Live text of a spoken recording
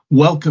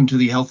Welcome to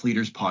the Health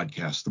Leaders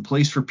Podcast, the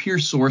place for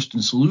peer-sourced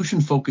and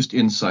solution-focused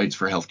insights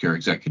for healthcare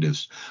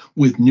executives,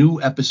 with new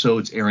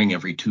episodes airing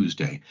every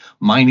Tuesday.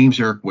 My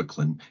name's Eric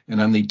Wicklund,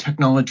 and I'm the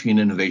Technology and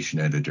Innovation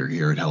Editor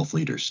here at Health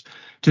Leaders.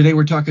 Today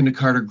we're talking to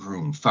Carter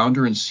Groome,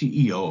 founder and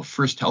CEO of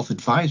First Health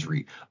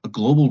Advisory, a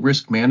global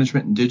risk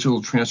management and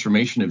digital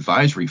transformation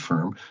advisory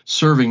firm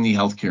serving the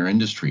healthcare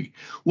industry.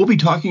 We'll be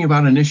talking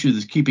about an issue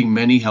that's keeping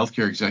many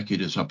healthcare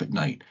executives up at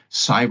night,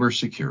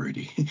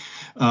 cybersecurity.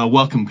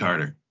 Welcome,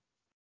 Carter.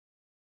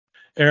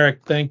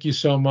 Eric, thank you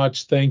so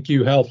much. Thank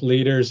you, Health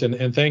Leaders,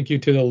 and thank you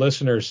to the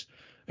listeners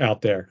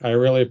out there. I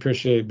really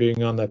appreciate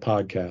being on the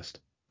podcast.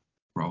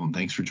 Problem.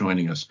 Thanks for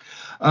joining us.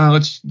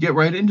 Let's get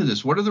right into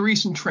this. What are the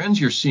recent trends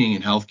you're seeing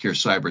in healthcare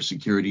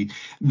cybersecurity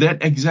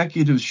that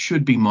executives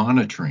should be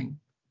monitoring?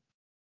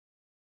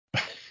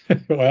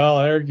 Well,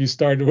 Eric, you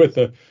started with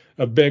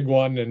a big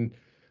one, and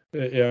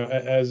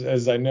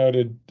as I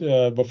noted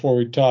before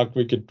we talked,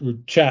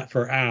 we'd chat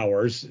for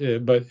hours,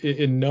 but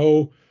in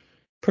no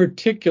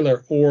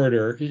particular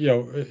order,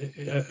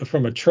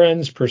 from a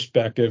trends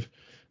perspective,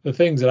 the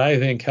things that I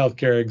think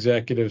healthcare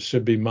executives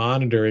should be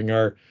monitoring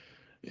are,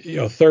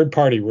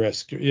 third-party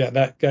risk. Yeah,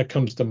 that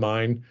comes to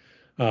mind.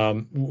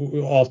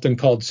 Often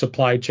called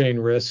supply chain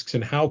risks,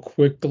 and how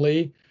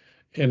quickly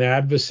an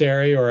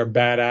adversary or a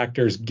bad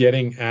actor is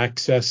getting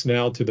access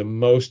now to the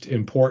most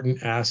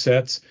important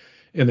assets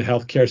in the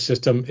healthcare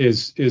system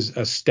is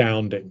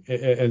astounding.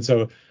 And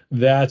so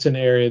that's an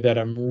area that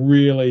I'm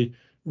really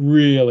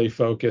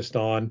focused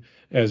on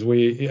as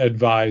we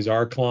advise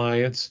our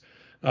clients.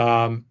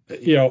 When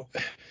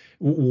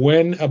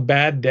a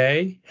bad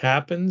day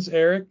happens,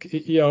 Eric,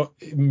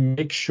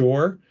 make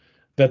sure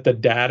that the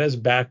data is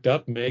backed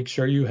up. Make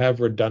sure you have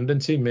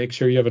redundancy. Make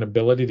sure you have an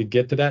ability to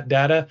get to that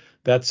data.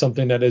 That's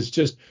something that is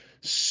just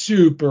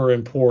super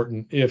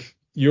important if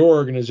your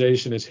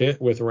organization is hit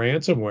with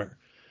ransomware.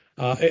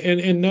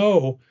 And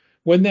know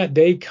when that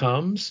day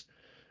comes,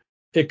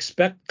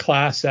 expect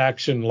class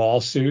action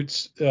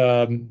lawsuits.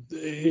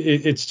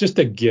 It's just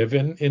a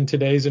given in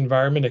today's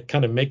environment. It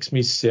kind of makes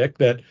me sick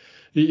that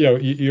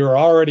you're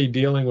already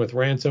dealing with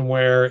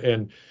ransomware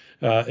and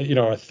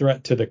a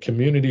threat to the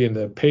community and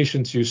the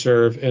patients you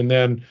serve, and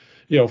then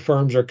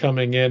firms are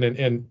coming in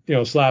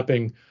and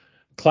slapping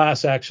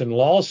class action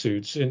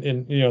lawsuits.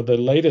 And the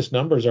latest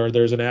numbers are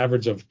there's an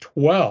average of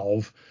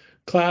 12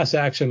 class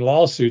action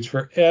lawsuits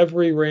for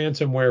every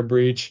ransomware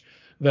breach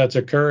that's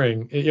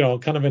occurring,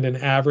 kind of in an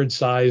average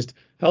sized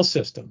health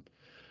system.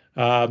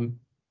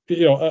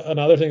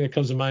 Another thing that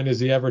comes to mind is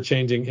the ever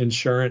changing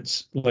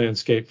insurance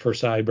landscape for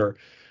cyber.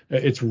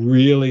 It's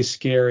really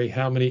scary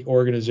how many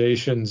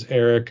organizations,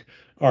 Eric,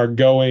 are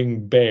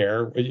going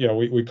bare.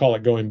 We call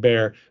it going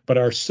bare, but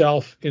are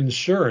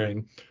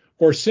self-insuring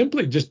or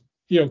simply just,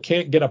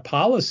 can't get a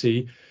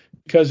policy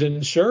because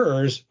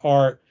insurers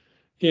are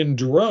in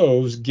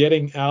droves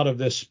getting out of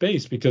this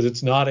space because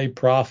it's not a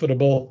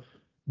profitable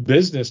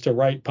business to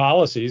write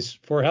policies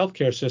for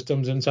healthcare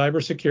systems and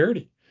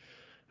cybersecurity.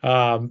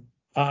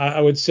 I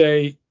would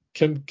say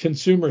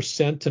consumer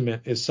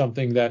sentiment is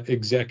something that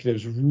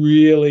executives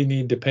really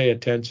need to pay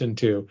attention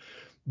to.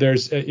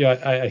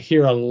 I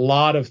hear a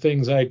lot of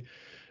things like,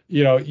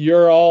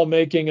 you're all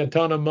making a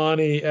ton of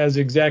money as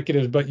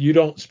executives, but you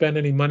don't spend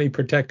any money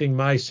protecting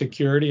my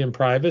security and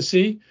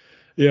privacy.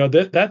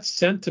 That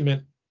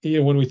sentiment,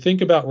 when we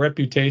think about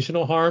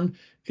reputational harm,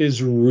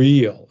 is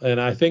real. And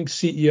I think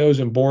CEOs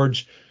and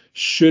boards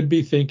should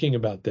be thinking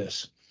about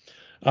this.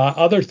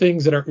 Other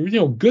things that are,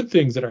 good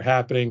things that are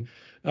happening,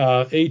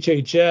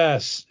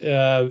 HHS,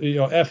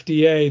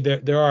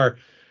 FDA, there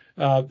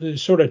are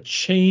sort of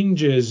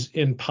changes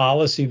in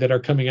policy that are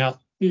coming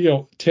out,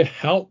 to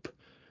help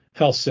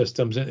health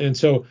systems. And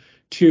so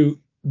to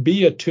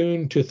be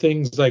attuned to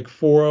things like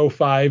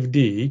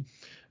 405D,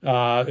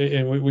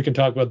 and we can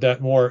talk about that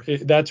more,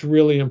 that's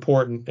really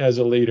important as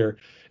a leader.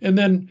 And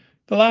then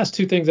the last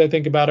two things I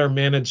think about are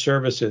managed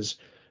services.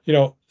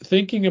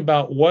 Thinking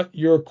about what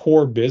your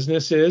core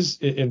business is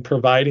in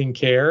providing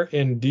care,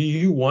 and do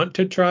you want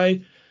to try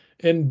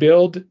and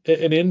build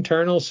an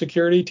internal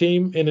security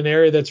team in an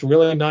area that's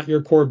really not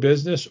your core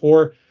business,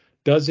 or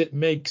does it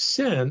make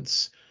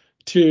sense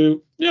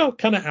to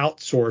kind of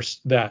outsource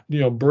that,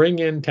 bring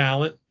in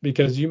talent,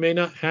 because you may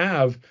not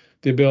have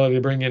the ability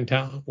to bring in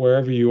talent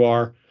wherever you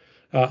are.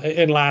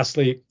 And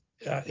lastly,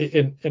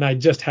 and I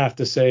just have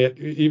to say it,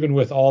 even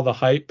with all the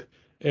hype,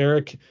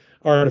 Eric,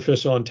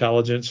 artificial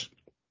intelligence,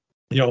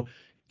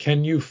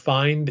 can you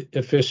find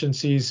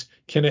efficiencies?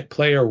 Can it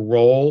play a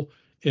role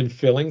in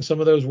filling some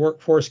of those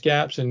workforce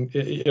gaps? And,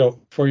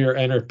 for your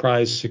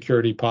enterprise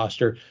security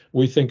posture,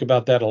 we think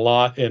about that a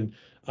lot, and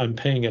I'm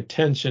paying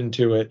attention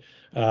to it,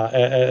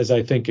 as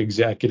I think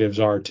executives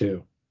are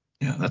too.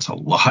 Yeah, that's a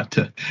lot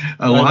to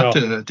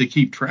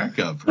keep track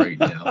of right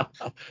now.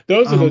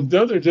 Those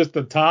are just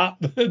the top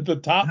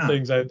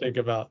things I think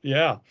about.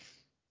 Yeah.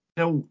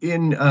 Now,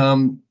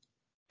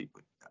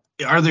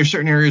 are there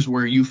certain areas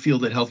where you feel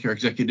that healthcare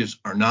executives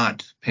are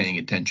not paying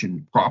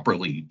attention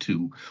properly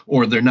to,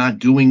 or they're not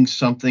doing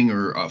something,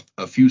 or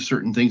a few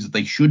certain things that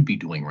they should be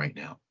doing right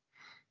now?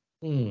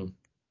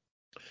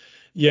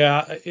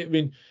 Yeah, I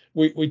mean,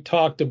 we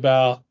talked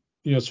about,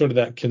 sort of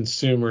that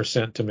consumer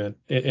sentiment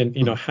and,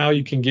 Mm, how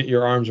you can get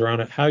your arms around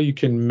it, how you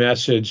can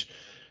message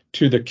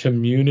to the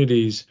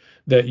communities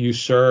that you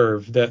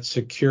serve that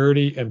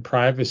security and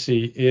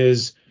privacy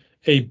is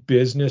a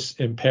business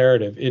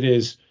imperative. It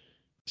is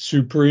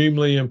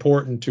supremely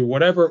important to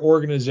whatever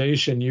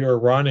organization you're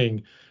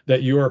running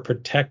that you are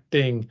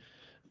protecting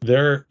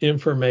their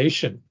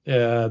information.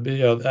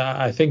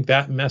 I think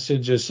that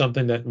message is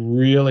something that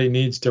really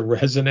needs to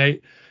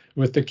resonate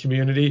with the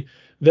community.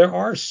 There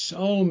are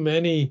so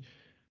many,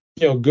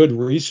 good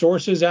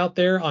resources out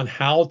there on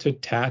how to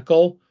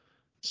tackle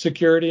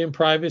security and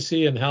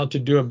privacy and how to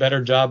do a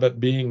better job at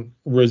being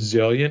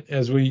resilient,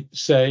 as we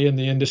say in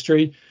the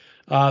industry,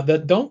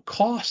 that don't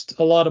cost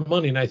a lot of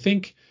money. And I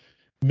think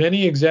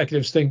many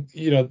executives think,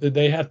 that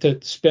they have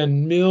to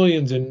spend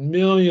millions and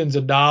millions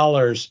of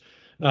dollars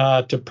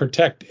to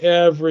protect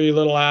every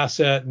little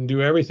asset and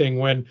do everything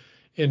when,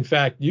 in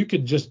fact, you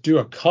could just do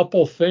a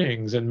couple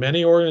things. And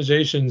many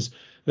organizations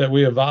that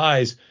we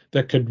advise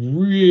that could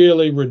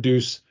really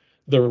reduce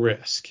the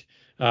risk.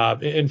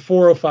 In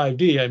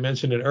 405D, I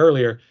mentioned it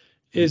earlier,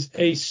 is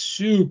a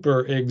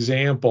super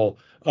example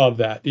of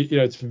that.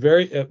 It's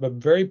a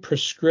very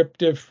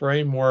prescriptive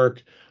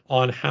framework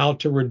on how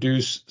to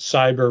reduce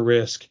cyber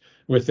risk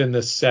within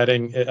the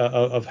setting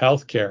of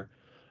healthcare.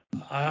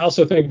 I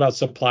also think about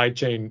supply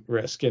chain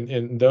risk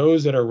and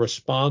those that are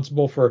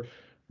responsible for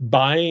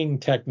buying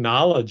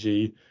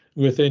technology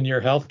within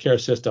your healthcare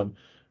system.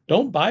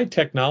 Don't buy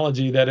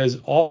technology that is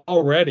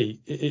already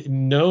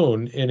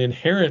known and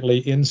inherently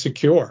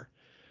insecure.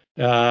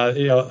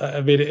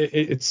 I mean,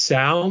 it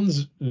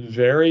sounds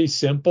very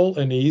simple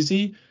and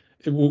easy.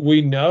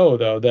 We know,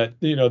 though, that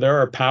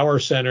there are power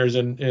centers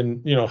and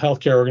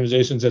healthcare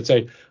organizations that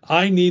say,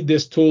 "I need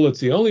this tool. It's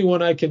the only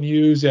one I can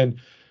use, and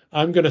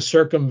I'm going to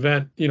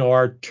circumvent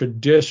our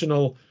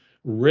traditional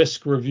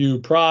risk review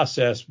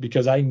process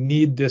because I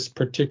need this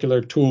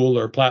particular tool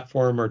or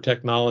platform or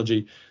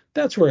technology."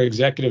 That's where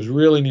executives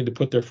really need to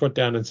put their foot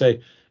down and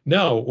say,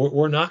 "No,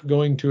 we're not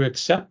going to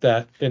accept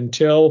that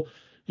until."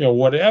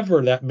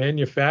 Whatever that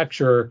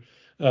manufacturer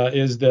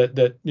is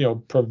that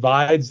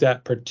provides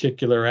that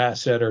particular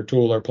asset or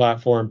tool or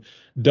platform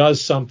does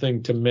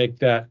something to make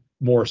that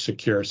more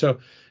secure. So,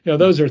 mm,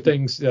 those are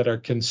things that are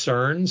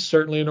concerns,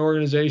 certainly in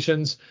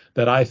organizations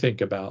that I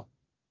think about.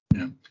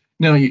 yeah.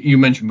 Now, you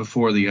mentioned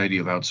before the idea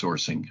of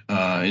outsourcing.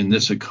 In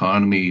this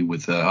economy,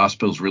 with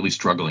hospitals really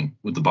struggling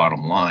with the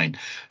bottom line,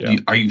 Yeah.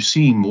 are you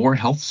seeing more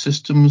health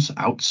systems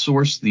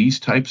outsource these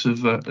types of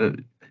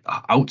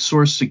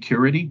outsource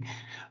security?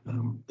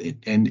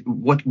 And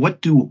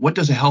what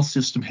does a health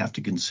system have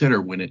to consider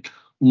when it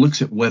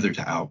looks at whether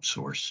to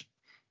outsource?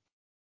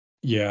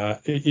 Yeah,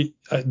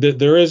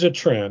 there is a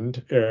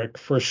trend, Eric,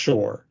 for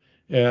sure.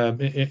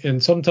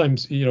 And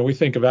sometimes, we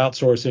think of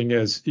outsourcing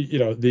as,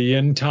 the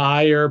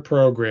entire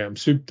program,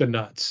 soup to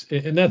nuts.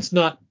 And that's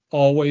not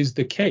always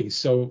the case.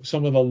 So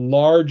some of the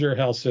larger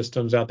health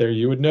systems out there,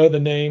 you would know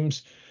the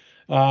names.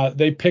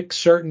 They pick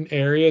certain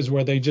areas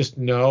where they just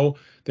know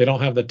they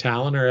don't have the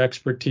talent or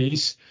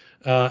expertise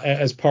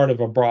as part of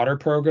a broader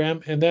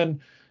program. And then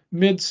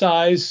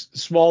mid-size,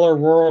 smaller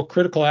rural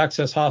critical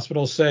access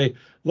hospitals say,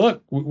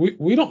 look,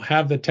 we don't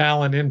have the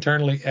talent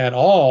internally at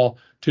all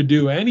to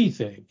do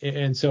anything.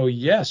 And so,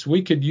 yes,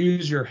 we could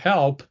use your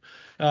help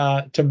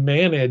to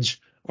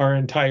manage our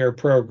entire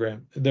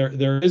program.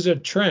 There is a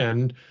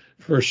trend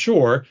for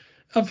sure.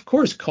 Of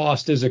course,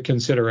 cost is a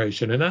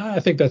consideration. And I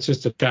think that's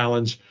just a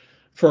challenge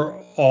for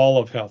all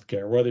of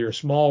healthcare, whether you're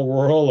small,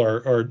 rural,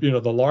 or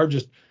the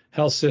largest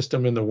health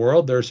system in the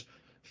world. There's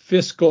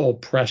fiscal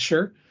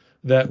pressure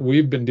that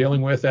we've been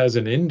dealing with as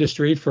an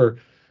industry for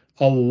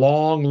a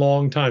long,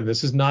 long time.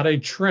 This is not a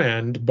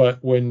trend, but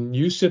when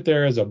you sit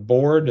there as a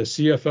board, a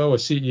CFO, a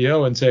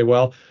CEO, and say,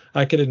 well,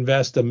 I could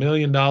invest $1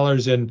 million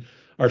in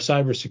our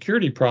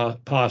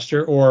cybersecurity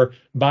posture or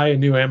buy a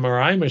new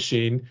MRI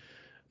machine,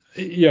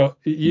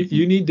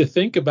 you need to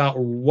think about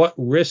what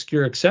risk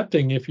you're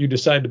accepting if you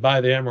decide to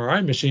buy the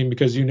MRI machine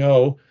because you're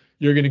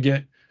going to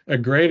get a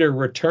greater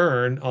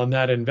return on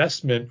that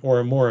investment or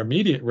a more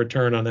immediate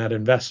return on that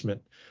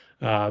investment.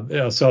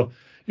 So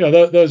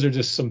those are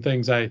just some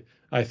things I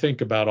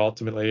think about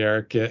ultimately,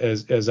 Eric,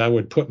 as I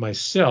would put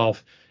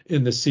myself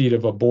in the seat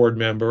of a board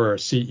member or a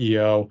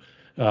CEO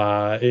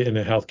in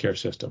a healthcare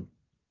system.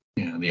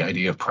 Yeah, the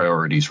idea of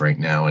priorities right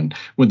now, and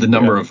with the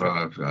number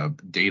Yeah.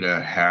 of data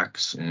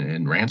hacks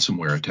and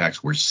ransomware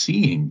attacks we're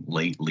seeing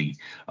lately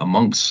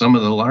amongst some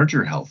of the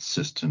larger health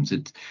systems,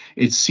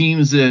 it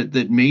seems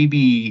that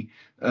maybe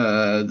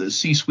the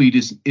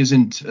C-suite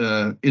isn't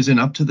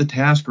up to the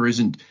task or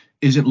isn't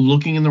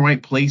looking in the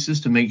right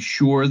places to make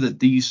sure that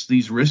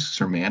these risks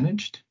are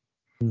managed.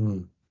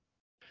 Hmm.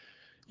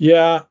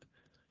 Yeah,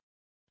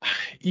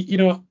 you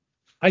know,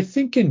 I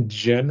think in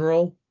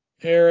general,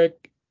 Eric,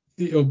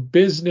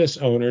 business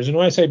owners, and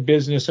when I say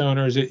business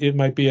owners, it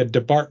might be a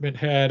department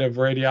head of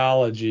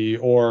radiology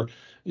or,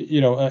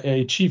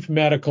 a chief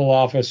medical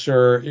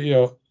officer,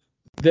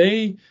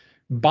 they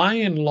by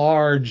and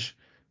large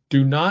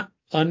do not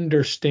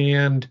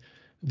understand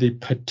the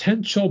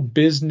potential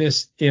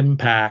business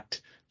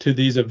impact to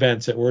these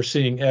events that we're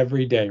seeing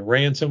every day,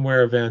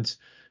 ransomware events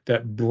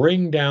that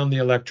bring down the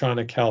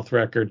electronic health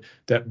record,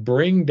 that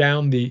bring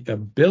down the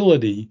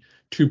ability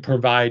to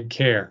provide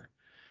care.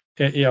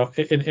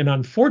 And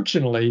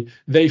unfortunately,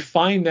 they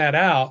find that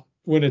out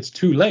when it's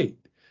too late.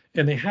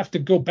 And they have to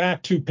go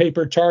back to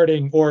paper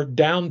charting or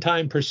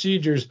downtime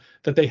procedures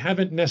that they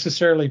haven't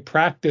necessarily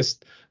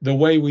practiced the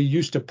way we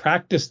used to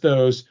practice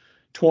those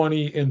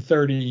 20 and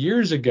 30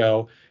 years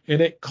ago.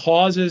 And it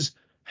causes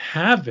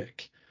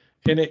havoc,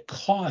 and it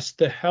costs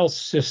the health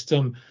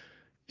system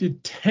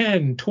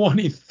 10,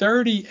 20,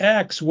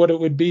 30x what it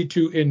would be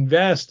to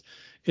invest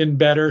in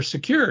better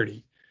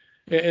security.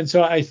 And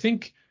so I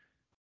think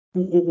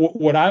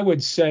what I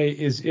would say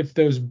is, if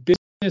those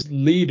business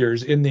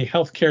leaders in the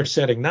healthcare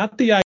setting, not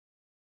the IT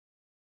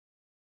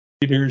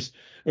leaders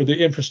or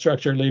the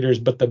infrastructure leaders,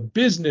 but the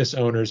business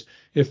owners,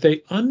 if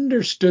they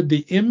understood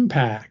the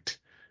impact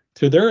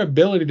to their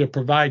ability to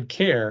provide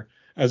care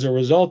as a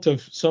result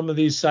of some of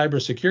these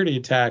cybersecurity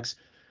attacks,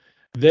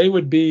 they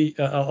would be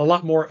a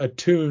lot more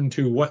attuned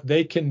to what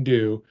they can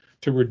do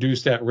to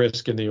reduce that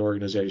risk in the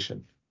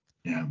organization.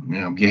 Yeah,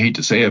 you hate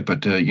to say it,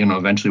 but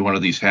eventually one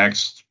of these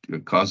hacks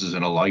causes a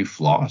life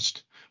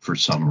lost for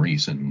some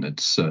reason.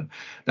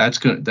 That's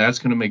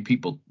gonna make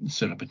people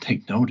sit up and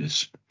take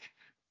notice.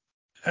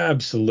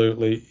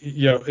 Absolutely.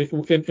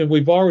 And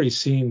we've already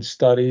seen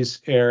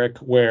studies, Eric,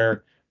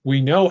 where we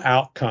know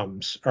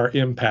outcomes are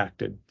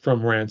impacted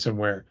from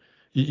ransomware.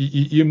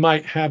 You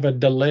might have a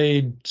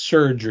delayed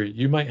surgery.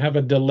 You might have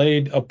a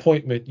delayed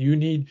appointment. You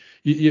need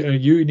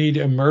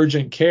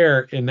emergent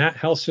care, and that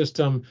health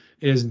system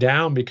is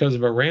down because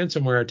of a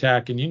ransomware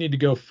attack, and you need to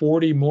go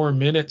 40 more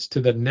minutes to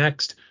the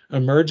next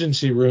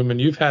emergency room, and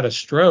you've had a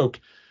stroke.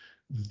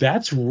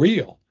 That's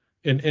real.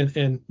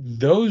 And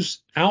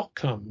those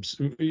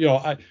outcomes,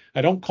 I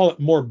don't call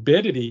it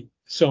morbidity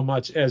so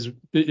much as,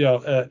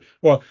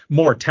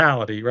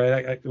 mortality,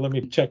 right? Let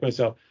me check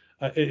myself.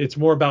 It's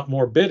more about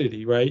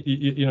morbidity, right?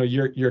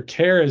 Your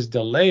care is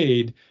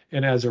delayed,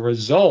 and as a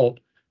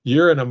result,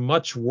 you're in a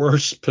much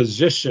worse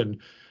position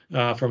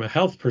from a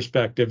health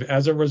perspective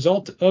as a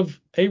result of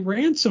a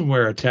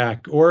ransomware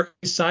attack or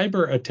a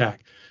cyber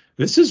attack.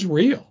 This is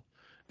real,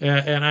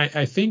 and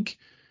I think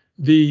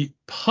the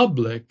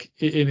public,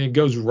 and it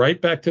goes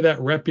right back to that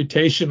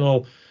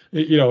reputational,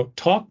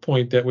 talk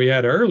point that we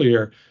had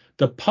earlier.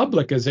 The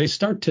public, as they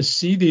start to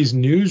see these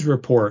news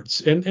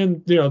reports,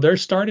 and they're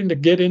starting to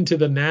get into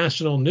the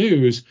national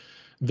news,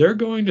 they're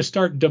going to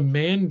start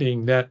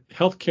demanding that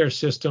healthcare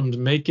systems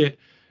make it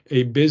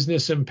a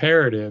business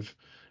imperative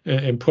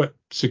and put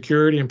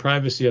security and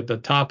privacy at the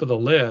top of the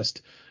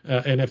list.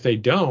 And if they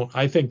don't,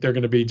 I think they're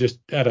going to be just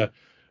at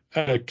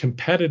a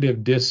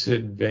competitive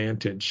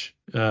disadvantage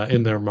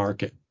in their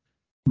market.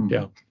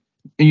 Yeah.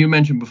 And you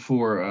mentioned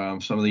before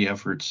some of the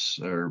efforts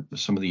or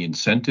some of the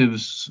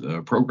incentives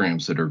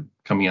programs that are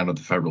coming out of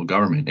the federal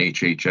government.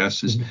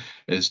 HHS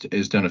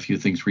has done a few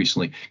things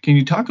recently. Can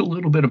you talk a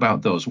little bit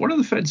about those? What are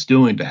the feds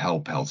doing to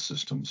help health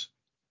systems?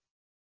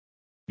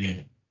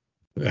 Yeah.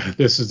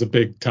 This is a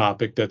big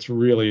topic that's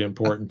really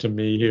important to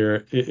me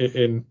here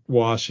in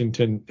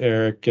Washington,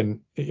 Eric.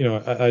 And,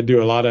 I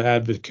do a lot of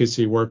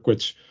advocacy work,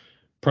 which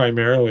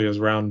primarily is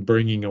around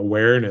bringing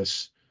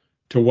awareness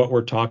to what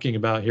we're talking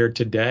about here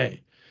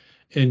today.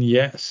 And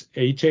yes,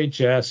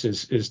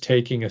 HHS is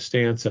taking a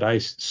stance that I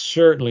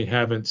certainly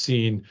haven't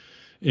seen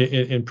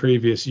in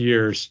previous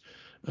years,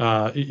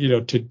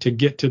 to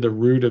get to the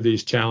root of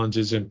these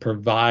challenges and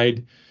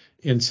provide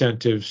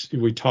incentives.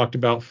 We talked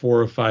about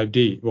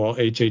 405D. Well,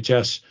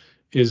 HHS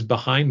is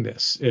behind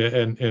this,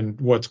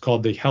 and what's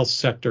called the Health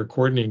Sector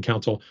Coordinating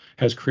Council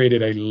has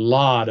created a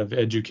lot of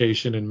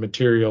education and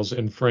materials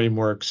and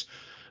frameworks,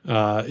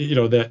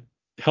 that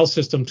health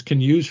systems can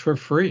use for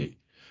free.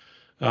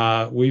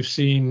 We've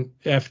seen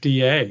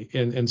FDA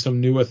and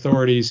some new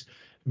authorities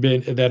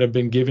that have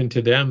been given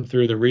to them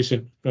through the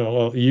recent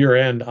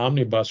year-end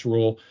omnibus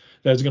rule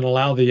that's going to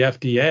allow the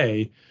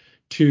FDA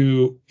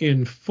to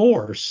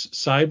enforce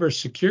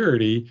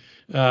cybersecurity,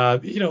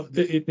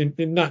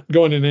 not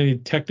going into any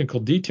technical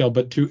detail,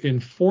 but to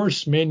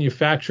enforce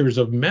manufacturers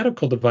of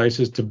medical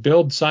devices to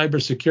build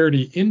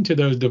cybersecurity into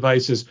those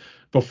devices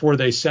before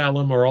they sell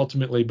them, or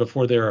ultimately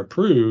before they're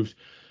approved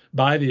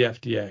by the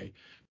FDA.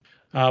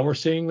 We're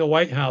seeing the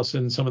White House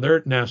and some of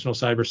their national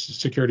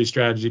cybersecurity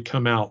strategy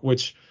come out,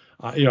 which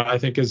I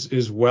think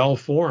is well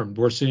formed.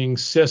 We're seeing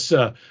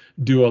CISA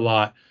do a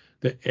lot.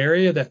 The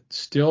area that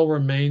still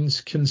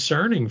remains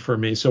concerning for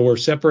me, so we're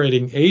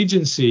separating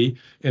agency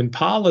and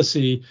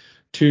policy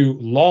to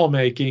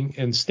lawmaking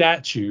and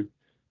statute.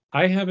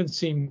 I haven't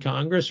seen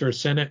Congress or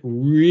Senate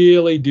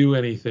really do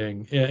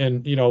anything.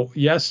 And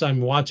yes, I'm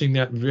watching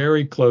that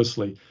very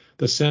closely.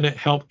 The Senate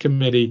Help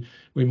Committee,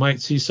 we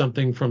might see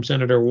something from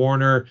Senator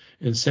Warner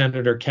and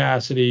Senator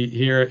Cassidy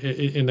here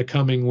in the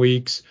coming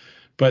weeks,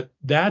 but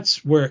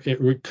that's where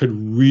it could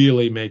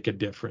really make a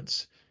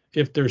difference.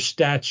 If there's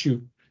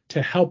statute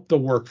to help the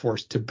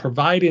workforce, to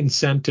provide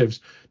incentives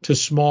to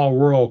small,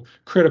 rural,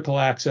 critical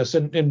access,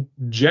 and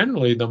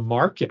generally the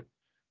market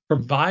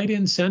provide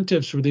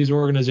incentives for these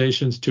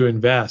organizations to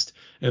invest,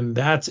 and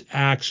that's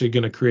actually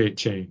going to create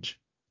change.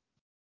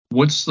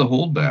 What's the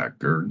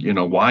holdback, or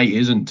why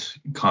isn't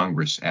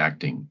Congress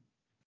acting?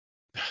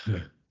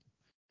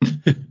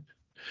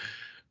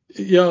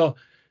 you know,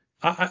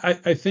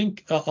 I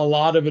think a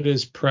lot of it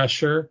is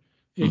pressure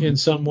in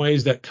some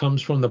ways that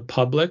comes from the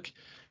public.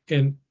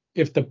 And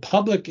if the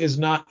public is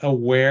not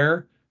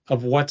aware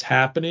of what's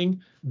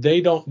happening,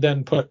 they don't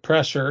then put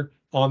pressure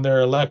on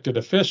their elected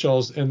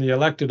officials, and the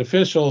elected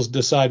officials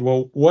decide,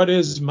 well, what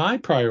is my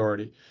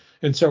priority?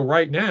 And so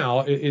right now,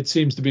 it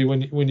seems to be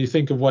when you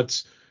think of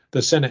what's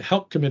the Senate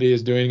Health Committee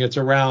is doing, it's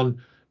around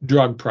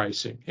drug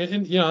pricing.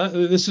 And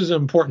this is an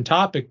important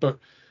topic, but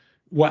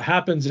what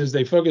happens is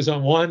they focus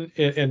on one,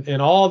 and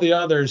all the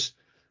others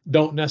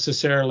don't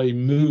necessarily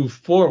move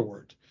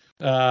forward.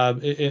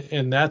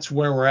 And that's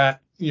where we're at,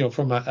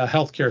 from a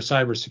healthcare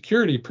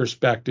cybersecurity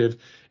perspective,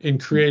 in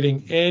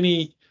creating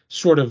any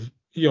sort of,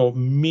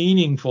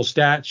 meaningful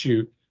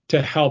statute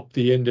to help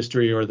the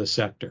industry or the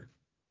sector.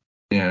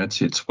 Yeah,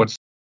 it's what's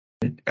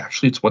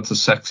a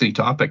sexy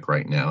topic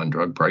right now, and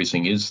drug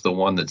pricing is the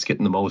one that's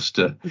getting the most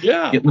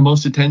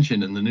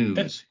attention in the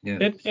news.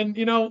 And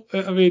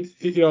I mean,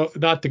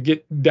 not to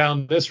get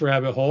down this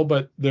rabbit hole,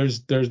 but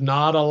there's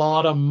not a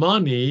lot of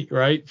money,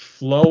 right,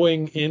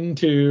 flowing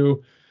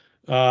into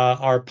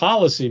our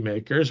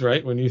policymakers,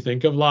 right, when you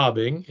think of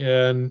lobbying,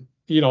 and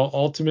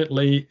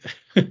ultimately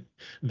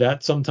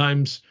that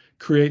sometimes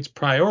creates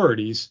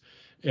priorities,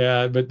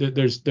 but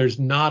there's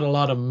not a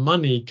lot of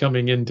money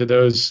coming into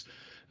those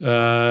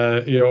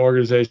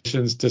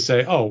organizations to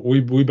say, oh,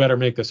 we better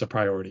make this a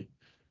priority.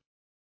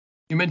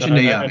 You mentioned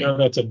AI. I know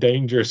that's a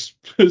dangerous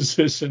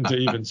position to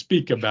even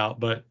speak about,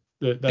 but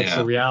that's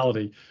the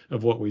reality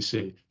of what we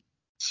see.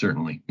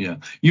 Certainly, yeah.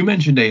 You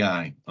mentioned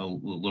AI a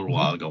little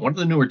while ago. One of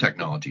the newer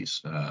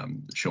technologies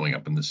showing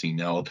up in the scene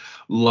now. A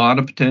lot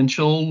of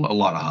potential, a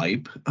lot of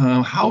hype.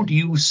 How do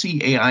you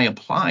see AI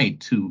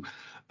applied to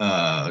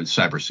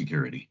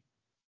cybersecurity?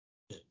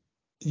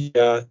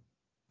 Yeah,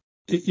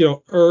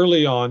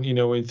 early on, when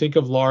you think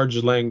of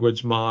large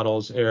language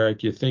models,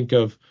 Eric, you think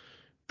of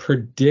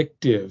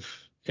predictive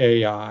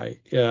AI.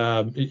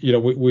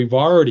 We've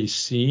already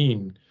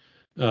seen,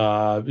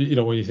 when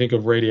you think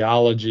of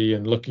radiology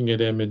and looking at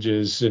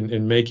images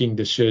and making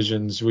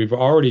decisions, we've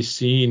already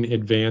seen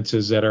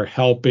advances that are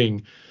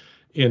helping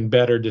in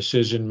better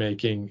decision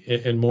making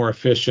and more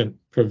efficient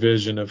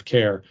provision of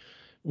care.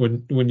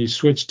 When you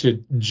switch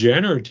to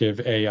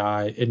generative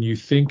AI and you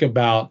think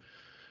about,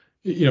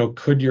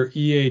 could your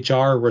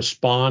EHR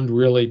respond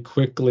really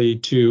quickly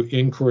to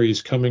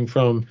inquiries coming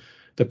from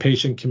the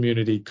patient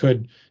community?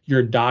 Could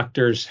your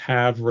doctors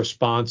have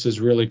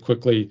responses really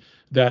quickly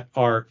that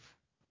are,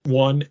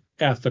 one,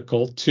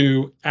 ethical,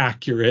 two,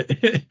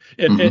 accurate?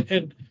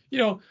 and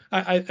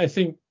I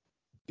think,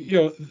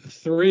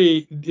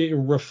 three,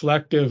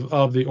 reflective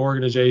of the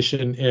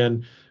organization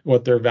and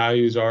what their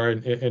values are,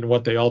 and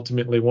what they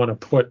ultimately want to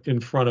put in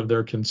front of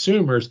their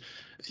consumers.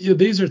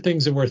 These are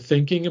things that we're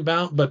thinking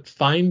about, but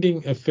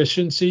finding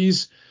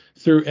efficiencies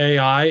through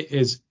AI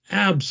is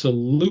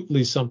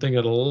absolutely something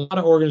that a lot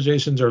of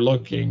organizations are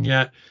looking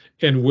at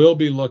and will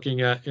be looking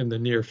at in the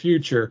near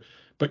future.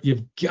 But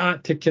you've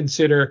got to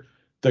consider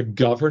the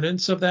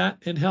governance of that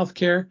in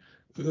healthcare.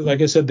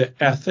 Like I said, the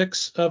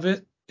ethics of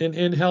it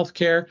in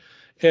healthcare,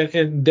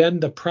 and then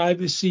the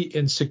privacy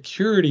and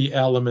security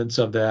elements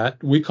of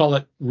that. We call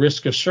it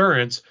risk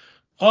assurance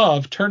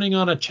of turning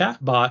on a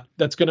chatbot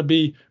that's going to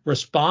be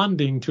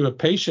responding to a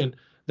patient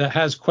that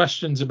has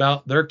questions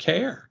about their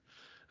care.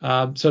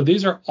 So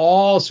these are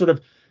all sort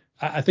of,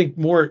 I think,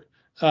 more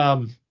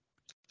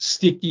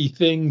sticky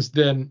things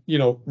than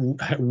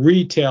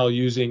retail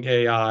using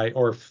AI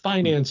or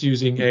finance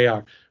using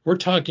AI. We're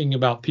talking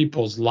about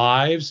people's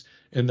lives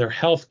and their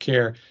health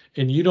care,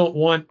 and you don't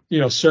want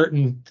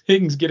certain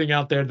things getting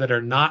out there that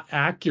are not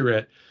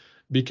accurate,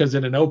 because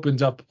then it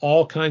opens up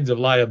all kinds of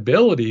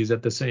liabilities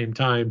at the same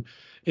time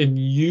in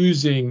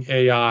using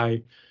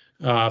AI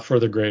for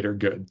the greater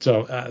good.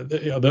 So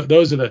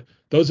those are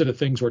the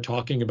things we're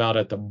talking about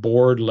at the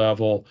board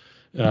level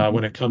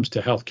when it comes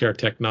to healthcare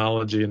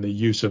technology and the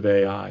use of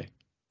AI.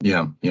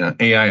 Yeah.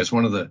 AI is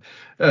one of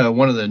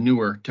the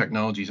newer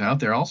technologies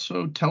out there.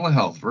 Also,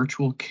 telehealth,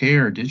 virtual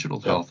care, digital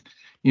health.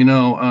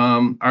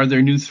 Are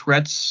there new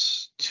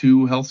threats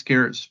to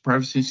healthcare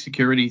privacy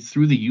security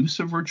through the use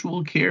of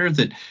virtual care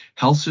that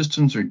health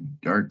systems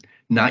are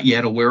not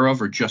yet aware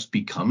of or just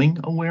becoming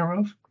aware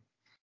of?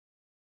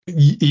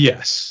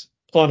 Yes,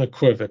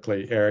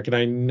 unequivocally, Eric. And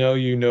I know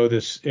you know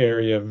this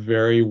area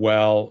very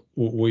well.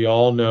 We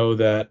all know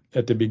that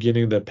at the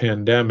beginning of the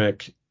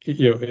pandemic,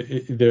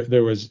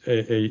 there was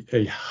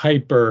a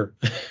hyper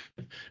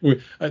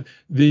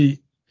the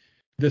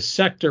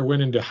sector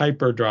went into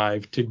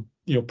hyperdrive to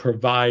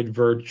provide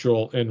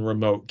virtual and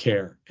remote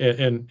care,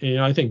 and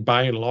I think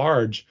by and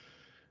large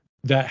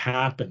that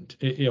happened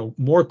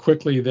more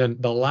quickly than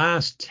the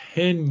last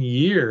 10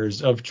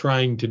 years of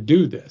trying to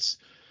do this.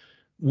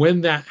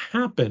 When that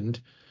happened,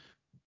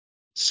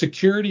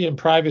 security and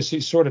privacy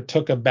sort of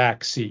took a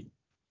back seat.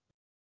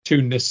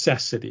 to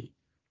necessity.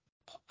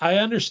 I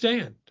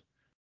understand.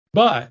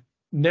 But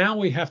now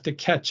we have to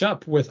catch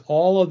up with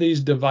all of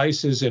these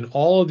devices and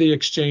all of the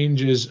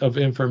exchanges of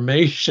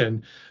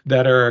information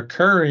that are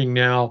occurring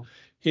now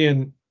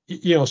in,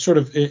 sort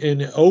of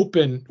in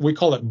open, we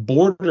call it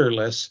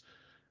borderless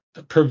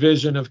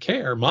provision of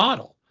care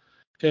model.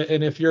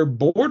 And if you're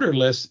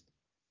borderless,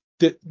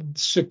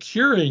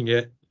 securing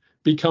it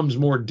becomes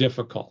more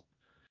difficult.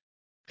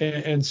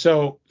 And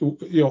so,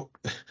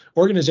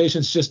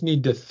 organizations just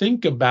need to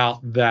think about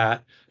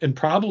that and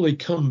probably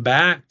come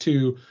back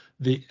to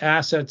the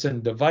assets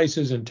and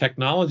devices and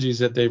technologies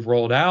that they've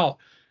rolled out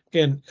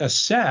and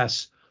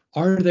assess,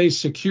 are they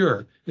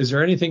secure? Is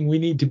there anything we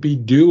need to be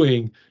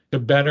doing to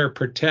better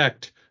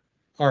protect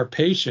our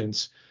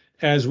patients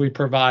as we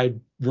provide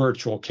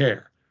virtual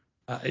care?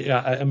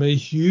 I'm a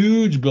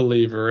huge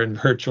believer in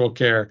virtual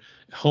care,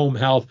 home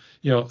health,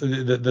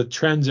 the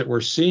trends that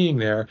we're seeing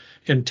there,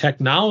 and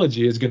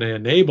technology is going to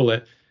enable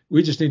it.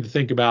 We just need to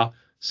think about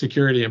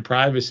security and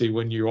privacy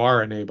when you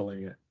are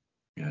enabling it.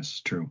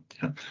 Yes, true.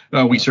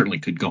 Yeah. We certainly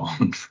could go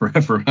on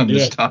forever on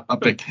this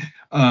topic.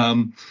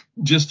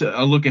 Just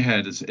a look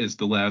ahead is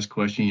the last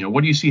question.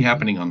 What do you see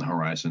happening on the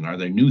horizon? Are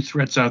there new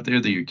threats out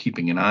there that you're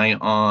keeping an eye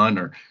on?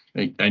 Or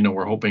I know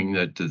we're hoping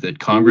that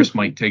Congress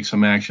might take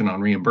some action on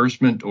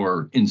reimbursement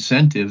or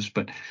incentives,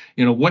 but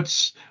what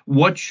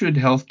should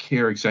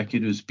healthcare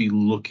executives be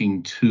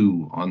looking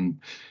to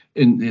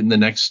in the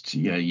next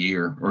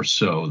year or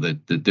so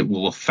that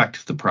will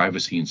affect the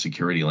privacy and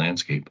security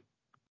landscape?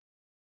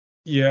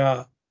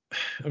 Yeah,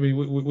 I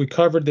mean, we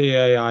covered the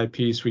AI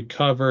piece. We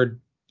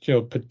covered,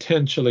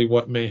 potentially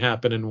what may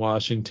happen in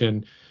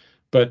Washington,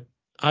 but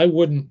I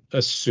wouldn't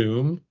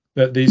assume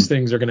that these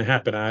things are going to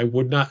happen. I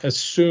would not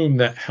assume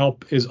that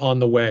help is on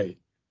the way.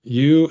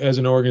 You, as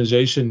an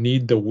organization,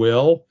 need the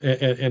will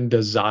and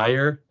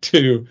desire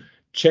to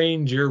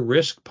change your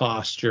risk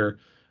posture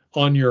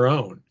on your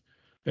own.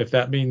 If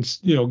that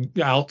means,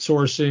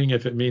 outsourcing,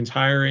 if it means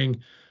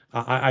hiring,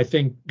 I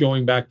think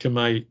going back to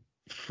my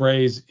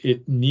phrase,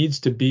 it needs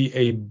to be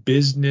a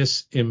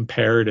business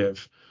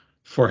imperative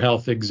for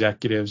health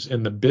executives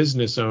and the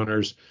business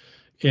owners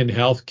in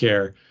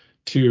healthcare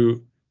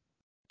to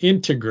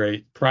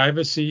integrate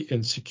privacy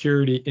and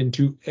security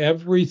into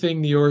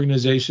everything the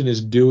organization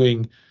is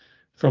doing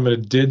from a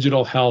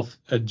digital health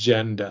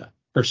agenda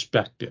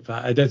perspective.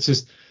 That's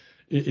just,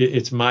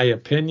 it's my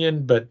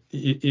opinion, but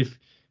if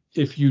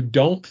you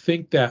don't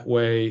think that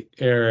way,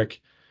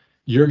 Eric,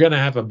 you're going to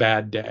have a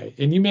bad day.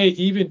 And you may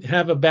even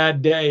have a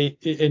bad day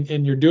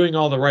and you're doing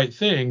all the right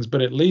things,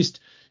 but at least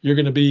you're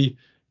going to be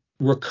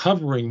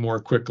recovering more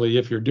quickly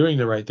if you're doing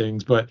the right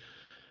things. But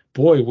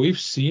boy, we've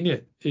seen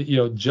it,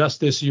 just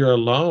this year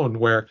alone,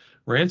 where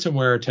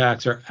ransomware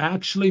attacks are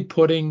actually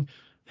putting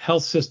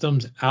health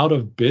systems out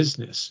of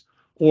business,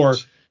 or,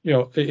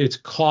 it's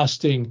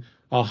costing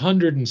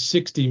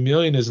 160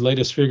 million is the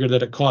latest figure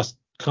that it cost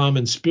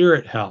Common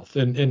Spirit Health.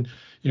 And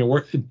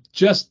we're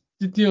just,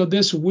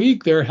 this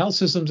week, there are health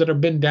systems that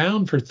have been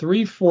down for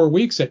 3-4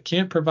 weeks that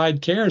can't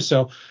provide care.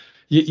 So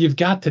you've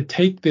got to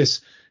take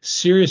this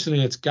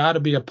seriously. It's got to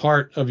be a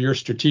part of your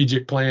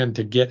strategic plan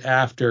to get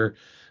after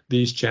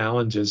these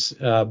challenges.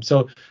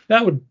 So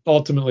that would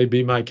ultimately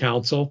be my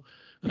counsel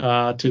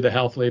to the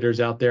health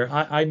leaders out there.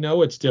 I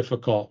know it's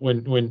difficult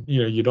when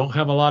you don't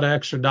have a lot of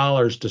extra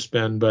dollars to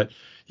spend, but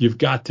you've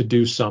got to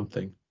do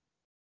something.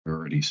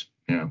 Priorities.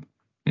 Yeah.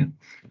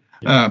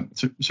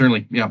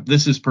 Certainly. Yeah,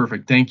 this is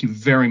perfect. Thank you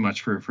very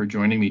much for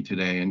joining me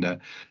today and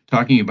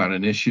talking about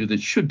an issue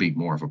that should be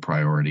more of a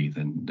priority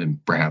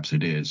than perhaps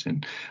it is.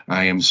 And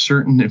I am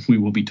certain that we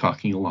will be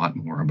talking a lot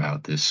more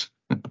about this.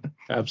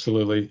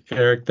 Absolutely.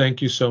 Eric,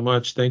 thank you so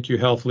much. Thank you,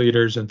 health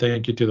leaders, and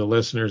thank you to the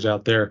listeners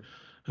out there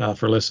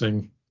for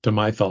listening to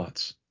my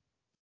thoughts.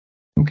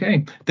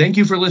 Okay. Thank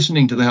you for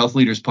listening to the Health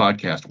Leaders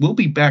Podcast. We'll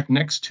be back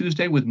next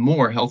Tuesday with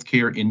more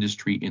healthcare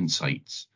industry insights.